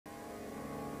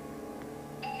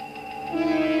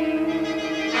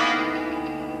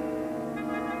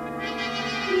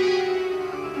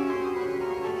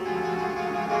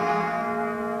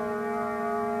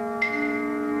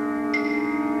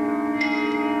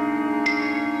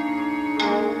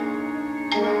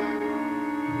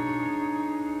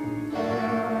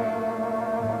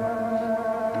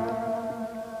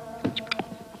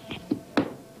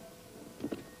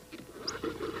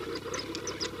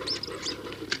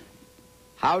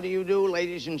How do you do,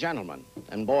 ladies and gentlemen,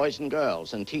 and boys and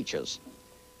girls, and teachers?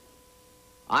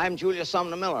 I'm Julius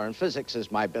Sumner Miller, and physics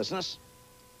is my business.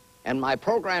 And my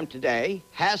program today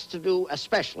has to do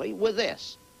especially with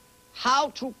this: how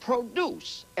to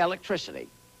produce electricity.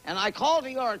 And I call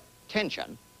to your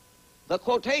attention the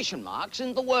quotation marks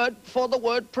in the word for the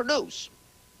word produce.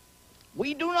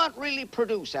 We do not really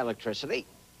produce electricity.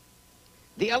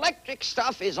 The electric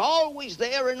stuff is always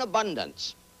there in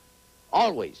abundance.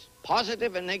 Always.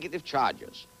 Positive and negative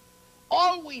charges.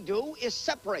 All we do is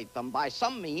separate them by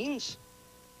some means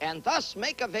and thus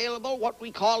make available what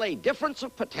we call a difference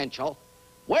of potential,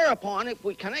 whereupon if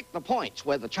we connect the points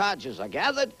where the charges are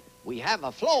gathered, we have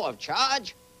a flow of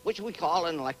charge, which we call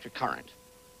an electric current.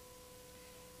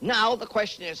 Now the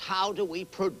question is, how do we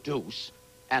produce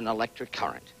an electric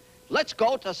current? Let's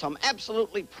go to some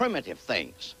absolutely primitive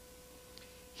things.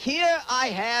 Here I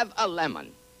have a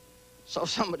lemon. So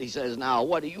somebody says, now,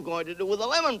 what are you going to do with a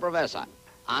lemon, Professor?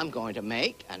 I'm going to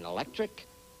make an electric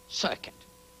circuit,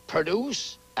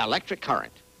 produce electric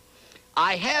current.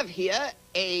 I have here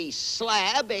a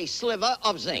slab, a sliver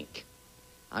of zinc.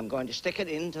 I'm going to stick it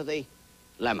into the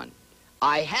lemon.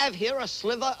 I have here a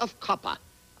sliver of copper.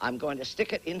 I'm going to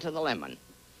stick it into the lemon.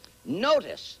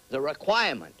 Notice the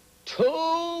requirement: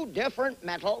 2 different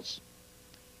metals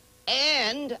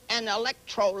and an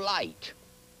electrolyte,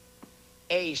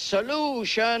 a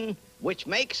solution which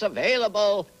makes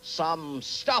available some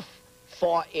stuff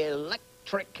for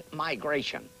electric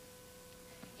migration.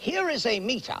 Here is a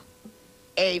meter,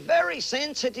 a very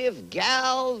sensitive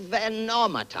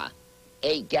galvanometer,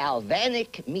 a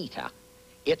galvanic meter.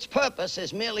 Its purpose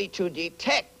is merely to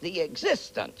detect the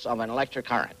existence of an electric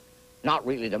current, not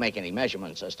really to make any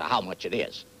measurements as to how much it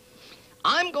is.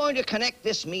 I'm going to connect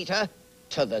this meter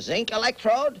to the zinc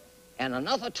electrode and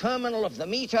another terminal of the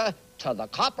meter to the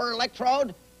copper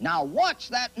electrode. Now watch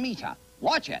that meter.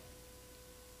 Watch it.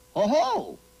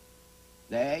 Oh-ho!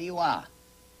 There you are.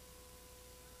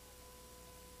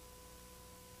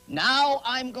 Now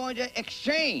I'm going to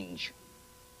exchange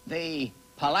the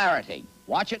polarity.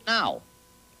 Watch it now.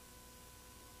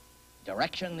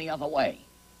 Direction the other way.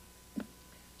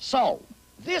 So,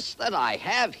 this that I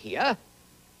have here,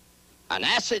 an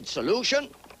acid solution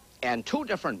and 2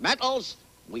 different metals,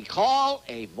 we call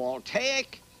a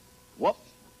voltaic,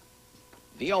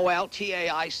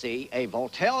 V-O-L-T-A-I-C, a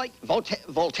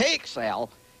Voltaic cell,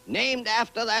 named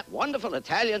after that wonderful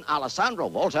Italian Alessandro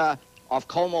Volta of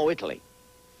Como, Italy,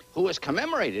 who is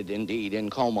commemorated indeed in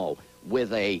Como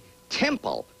with a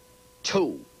temple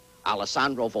to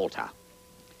Alessandro Volta.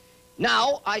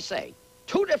 Now, I say,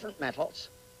 2 different metals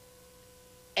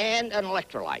and an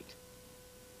electrolyte.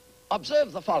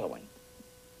 Observe the following.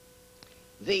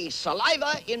 The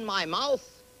saliva in my mouth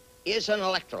is an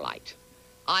electrolyte.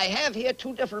 I have here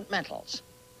 2 different metals.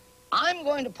 I'm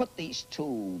going to put these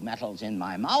 2 metals in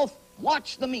my mouth.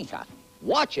 Watch the meter.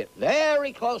 Watch it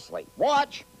very closely.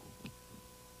 Watch.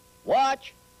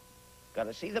 Watch. Got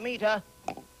to see the meter.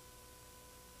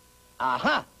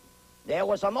 Aha. There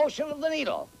was a motion of the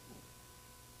needle.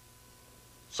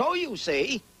 So you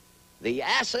see, the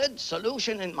acid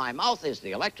solution in my mouth is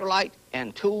the electrolyte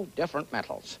and 2 different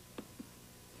metals.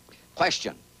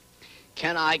 Question: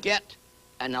 can I get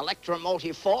an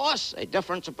electromotive force, a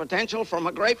difference of potential, from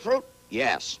a grapefruit?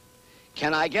 Yes.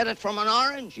 Can I get it from an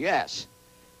orange? Yes.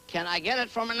 Can I get it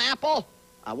from an apple?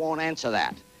 I won't answer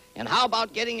that. And how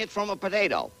about getting it from a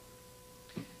potato?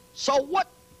 So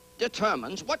what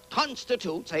determines, what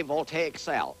constitutes a voltaic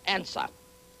cell? Answer: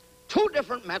 2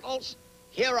 different metals.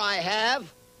 Here I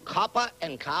have copper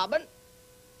and carbon.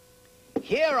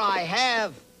 Here I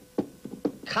have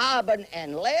carbon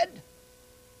and lead,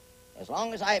 as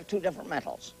long as I have 2 different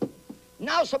metals.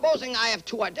 Now, supposing I have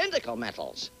 2 identical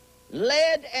metals,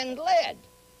 lead and lead,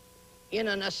 in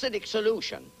an acidic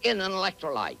solution, in an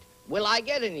electrolyte, will I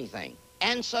get anything?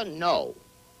 Answer: no.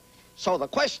 So the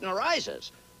question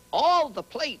arises, all the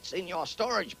plates in your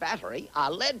storage battery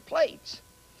are lead plates.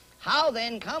 How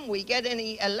then come we get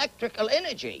any electrical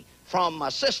energy from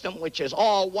a system which is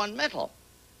all 1 metal?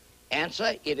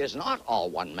 Answer: it is not all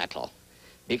 1 metal,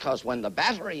 because when the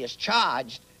battery is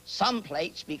charged, some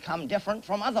plates become different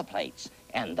from other plates,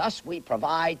 and thus we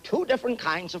provide 2 different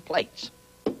kinds of plates.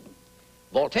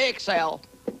 Voltaic cell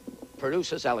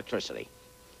produces electricity.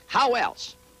 How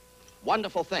else?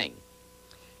 Wonderful thing.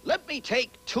 Let me take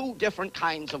 2 different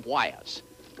kinds of wires,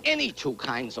 any 2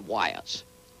 kinds of wires.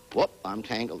 Whoop, I'm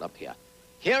tangled up here.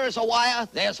 Here is a wire,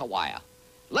 there's a wire.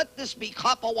 Let this be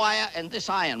copper wire and this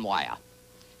iron wire.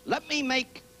 Let me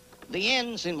make the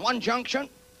ends in one junction,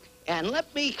 and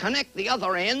let me connect the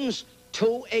other ends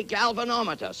to a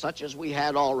galvanometer, such as we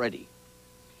had already.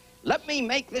 Let me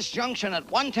make this junction at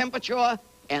one temperature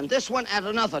and this one at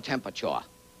another temperature.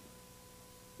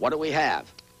 What do we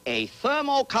have? A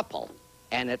thermocouple,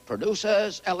 and it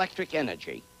produces electric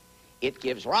energy. It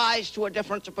gives rise to a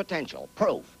difference of potential.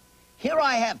 Proof. Here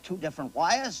I have two different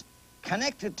wires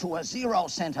connected to a 0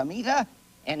 centimeter,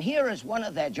 and here is one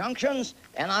of their junctions,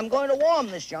 and I'm going to warm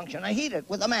this junction. I heat it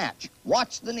with a match.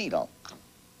 Watch the needle.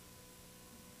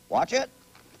 Watch it.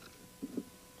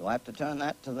 Do I have to turn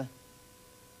that to the...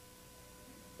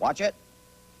 Watch it.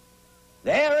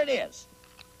 There it is.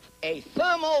 A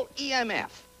thermal EMF,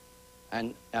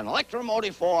 an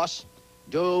electromotive force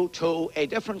due to a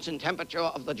difference in temperature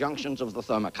of the junctions of the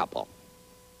thermocouple.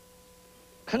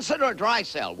 Consider a dry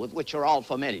cell with which you're all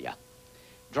familiar.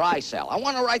 Dry cell. I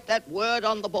want to write that word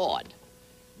on the board.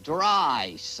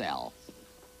 Dry cell.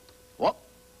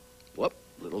 Whoop,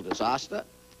 little disaster.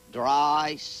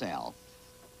 Dry cell.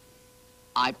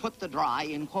 I put the dry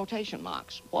in quotation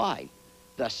marks. Why?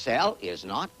 The cell is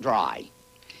not dry.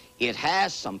 It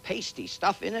has some pasty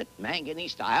stuff in it,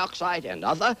 manganese dioxide and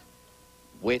other,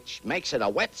 which makes it a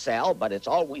wet cell, but it's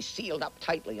always sealed up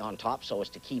tightly on top so as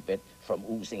to keep it from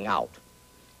oozing out.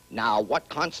 Now, what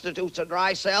constitutes a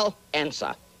dry cell?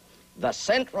 Answer. The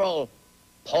central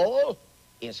pole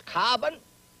is carbon,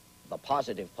 the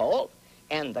positive pole,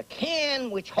 and the can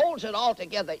which holds it all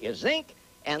together is zinc,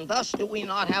 and thus do we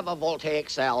not have a voltaic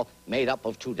cell made up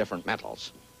of two different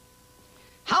metals.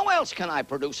 How else can I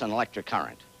produce an electric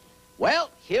current? Well,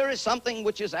 here is something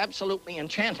which is absolutely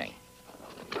enchanting.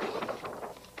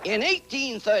 In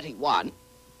 1831,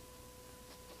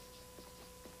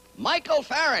 Michael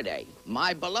Faraday,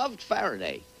 my beloved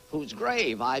Faraday, whose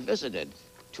grave I visited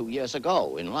 2 years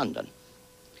ago in London,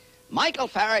 Michael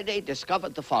Faraday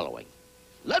discovered the following.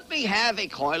 Let me have a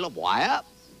coil of wire,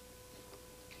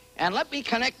 and let me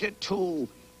connect it to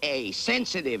a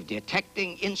sensitive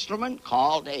detecting instrument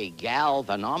called a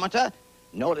galvanometer.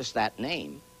 Notice that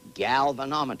name,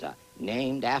 galvanometer,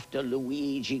 named after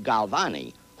Luigi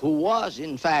Galvani, who was,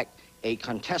 in fact, a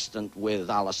contestant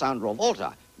with Alessandro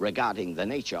Volta regarding the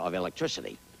nature of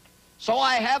electricity. So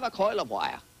I have a coil of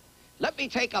wire. Let me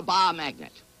take a bar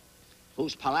magnet,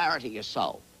 whose polarity is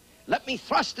so. Let me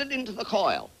thrust it into the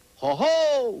coil.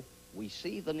 Ho-ho! We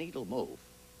see the needle move.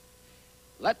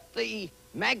 Let the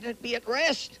magnet be at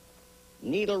rest.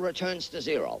 Needle returns to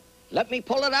 0. Let me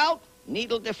pull it out.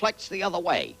 Needle deflects the other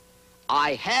way.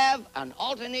 I have an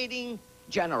alternating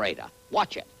generator.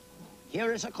 Watch it.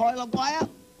 Here is a coil of wire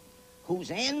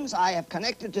whose ends I have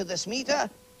connected to this meter.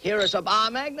 Here is a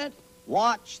bar magnet.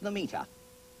 Watch the meter.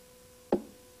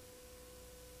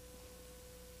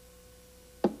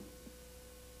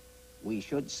 We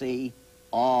should see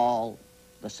all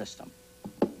the system.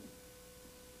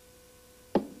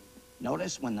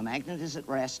 Notice when the magnet is at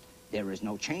rest, there is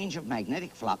no change of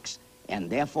magnetic flux, and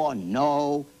therefore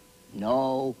no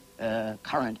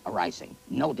current arising,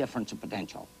 no difference of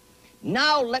potential.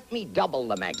 Now let me double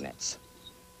the magnets.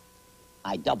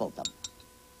 I doubled them.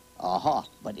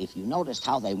 But if you noticed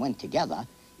how they went together,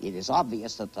 it is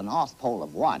obvious that the north pole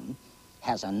of one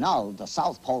has annulled the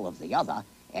south pole of the other,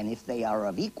 and if they are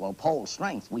of equal pole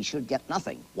strength, we should get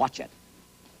nothing. Watch it.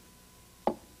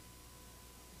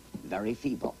 Very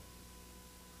feeble.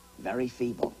 Very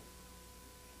feeble.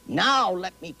 Now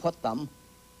let me put them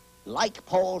like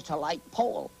pole to like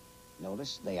pole.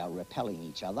 Notice they are repelling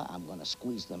each other. I'm going to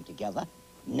squeeze them together.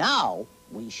 Now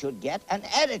we should get an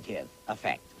additive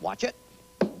effect. Watch it.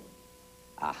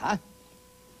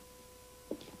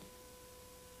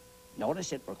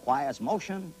 Notice it requires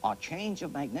motion or change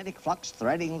of magnetic flux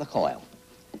threading the coil.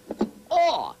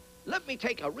 Or let me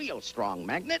take a real strong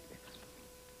magnet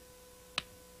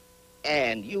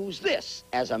and use this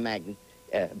as a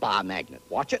bar magnet.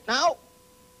 Watch it now.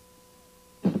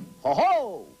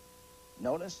 Ho-ho!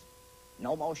 Notice,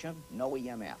 no motion, no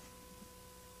EMF.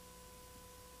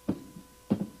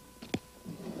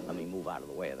 Let me move out of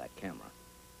the way of that camera.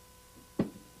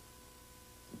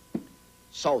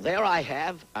 So there I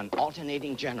have an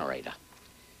alternating generator.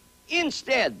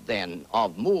 Instead, then,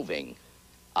 of moving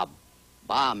a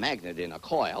bar magnet in a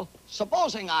coil,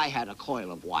 supposing I had a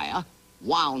coil of wire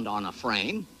wound on a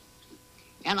frame,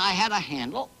 and I had a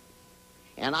handle,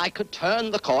 and I could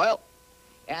turn the coil,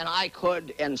 and I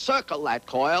could encircle that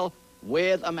coil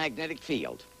with a magnetic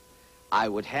field. I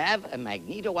would have a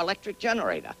magnetoelectric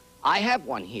generator. I have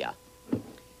one here.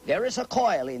 There is a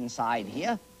coil inside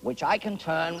here which I can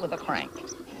turn with a crank.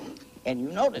 And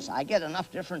you notice I get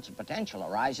enough difference of potential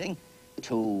arising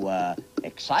to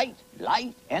excite,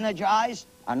 light, energize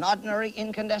an ordinary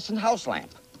incandescent house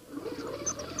lamp.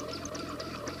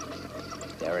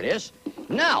 There it is.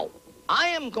 Now, I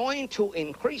am going to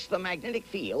increase the magnetic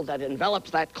field that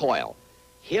envelops that coil.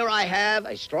 Here I have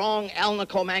a strong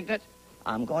alnico magnet.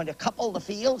 I'm going to couple the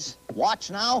fields.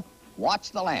 Watch now.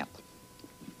 Watch the lamp.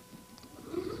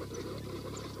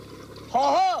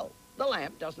 Ho-ho! The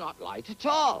lamp does not light at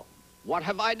all. What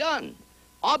have I done?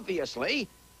 Obviously,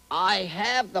 I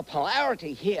have the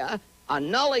polarity here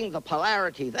annulling the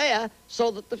polarity there so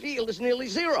that the field is nearly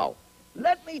zero.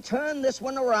 Let me turn this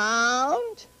one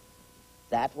around.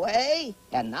 That way.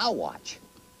 And now watch.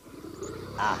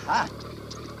 Aha!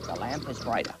 The lamp is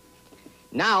brighter.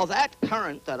 Now that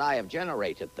current that I have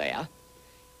generated there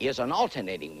is an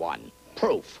alternating one.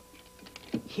 Proof.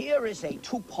 Here is a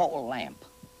two-pole lamp.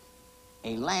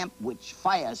 A lamp which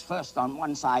fires first on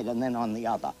one side and then on the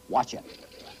other. Watch it.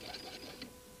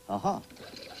 Uh-huh.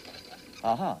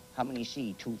 Uh-huh. How many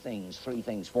see? 2 things, 3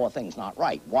 things, 4 things not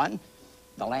right? 1,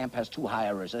 the lamp has too high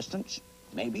a resistance.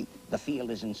 Maybe the field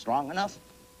isn't strong enough.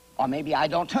 Or maybe I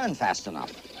don't turn fast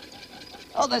enough.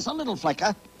 Oh, there's a little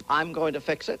flicker. I'm going to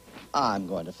fix it. I'm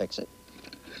going to fix it.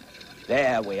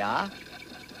 There we are.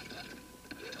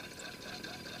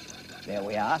 There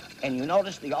we are. And you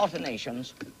notice the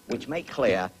alternations which make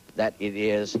clear that it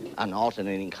is an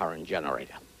alternating current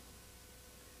generator.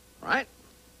 Right?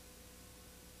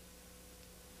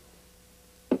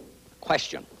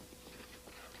 Question.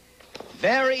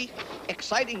 Very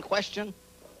exciting question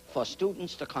for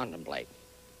students to contemplate.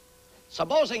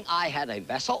 Supposing I had a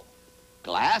vessel,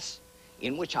 glass,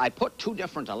 in which I put 2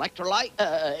 different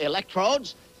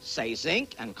electrodes, say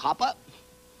zinc and copper,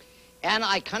 and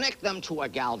I connect them to a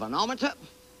galvanometer,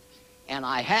 and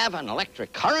I have an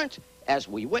electric current, as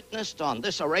we witnessed on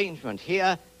this arrangement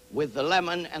here with the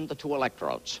lemon and the 2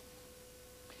 electrodes.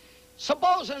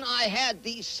 Supposing I had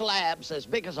these slabs as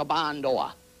big as a barn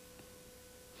door,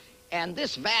 and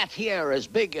this vat here as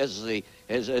big as the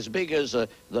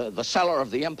cellar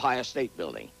of the Empire State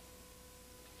Building.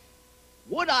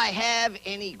 Would I have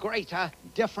any greater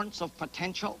difference of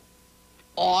potential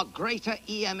or greater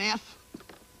EMF?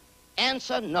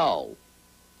 Answer, no.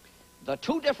 The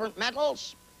 2 different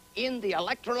metals in the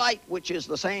electrolyte, which is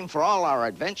the same for all our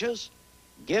adventures,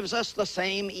 gives us the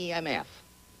same EMF,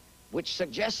 which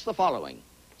suggests the following.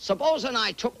 Supposing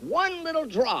I took 1 little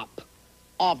drop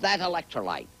of that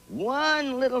electrolyte,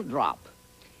 1 little drop,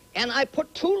 and I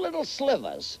put 2 little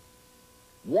slivers,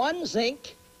 1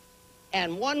 zinc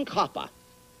and 1 copper,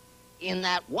 in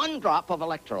that 1 drop of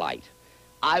electrolyte.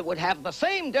 I would have the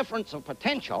same difference of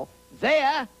potential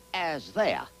there as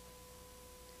there.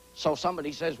 So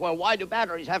somebody says, well, why do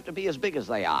batteries have to be as big as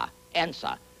they are?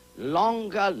 Answer,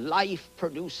 longer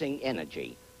life-producing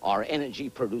energy, or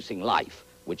energy-producing life,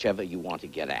 whichever you want to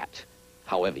get at,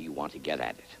 however you want to get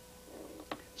at it.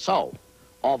 So,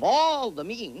 of all the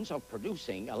means of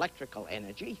producing electrical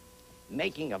energy,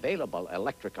 making available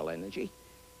electrical energy,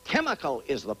 chemical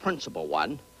is the principal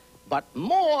one, but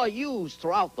more used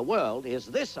throughout the world is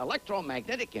this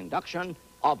electromagnetic induction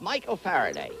of Michael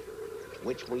Faraday,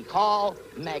 which we call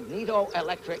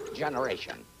magnetoelectric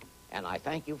generation. And I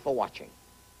thank you for watching.